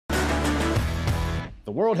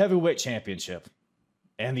the World Heavyweight Championship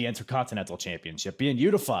and the Intercontinental Championship being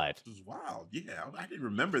unified. This is wild. Yeah, I didn't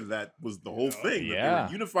remember that was the whole thing. That Yeah. they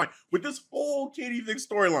were unifying with this whole Katie Vick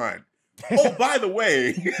storyline. Oh, by the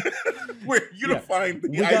way, we're unifying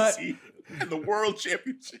the IC and the World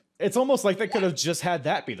Championship. It's almost like they could have just had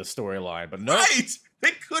that be the storyline, but no. Right.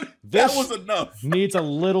 They could. That was enough. Needs a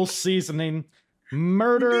little seasoning.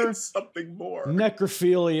 Murder, something more.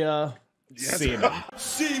 Necrophilia, semen.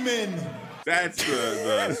 Semen. That's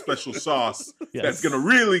the special sauce that's going to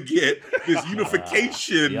really get this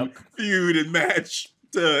unification feud and match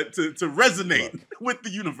to resonate with the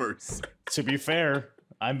universe. To be fair,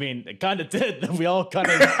 I mean, it kind of did. We all kind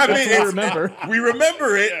of remember. We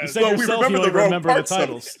remember it, but we remember the wrong parts the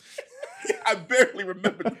titles. I barely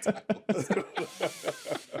remember the titles.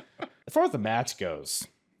 As far as the match goes,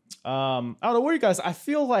 I don't know. What do you guys? I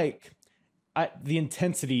feel like the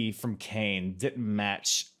intensity from Kane didn't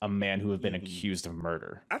match a man who had been accused of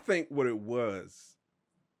murder. I think what it was,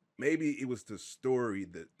 maybe it was the story,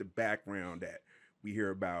 the background that we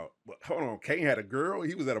hear about. But hold on, Kane had a girl.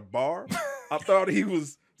 He was at a bar. I thought he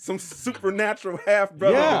was some supernatural half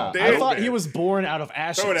brother. Yeah, I thought he was born out of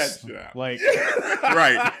ashes. Throw that shit out. Like,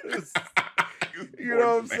 right. You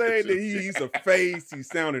know what I'm saying? That he's a face. He's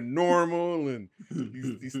sounding normal, and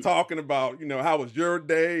he's talking about, you know, how was your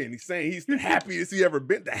day, and he's saying he's the happiest he ever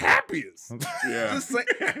been. The happiest. Yeah. Just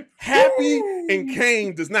saying, happy and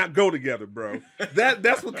Kane does not go together, bro.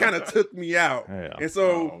 That's what kind of took me out. Yeah. And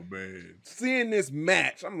so, Oh, man. seeing this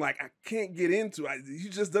match, I'm like, I can't get into it. He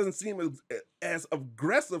just doesn't seem as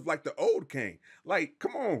aggressive like the old Kane. Like,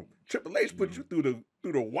 come on, Triple H put you through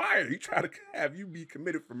the wire. He tried to have you be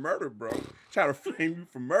committed for murder, bro. Try to frame you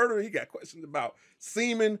for murder. He got questions about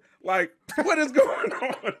semen. Like, what is going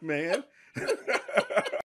on, man?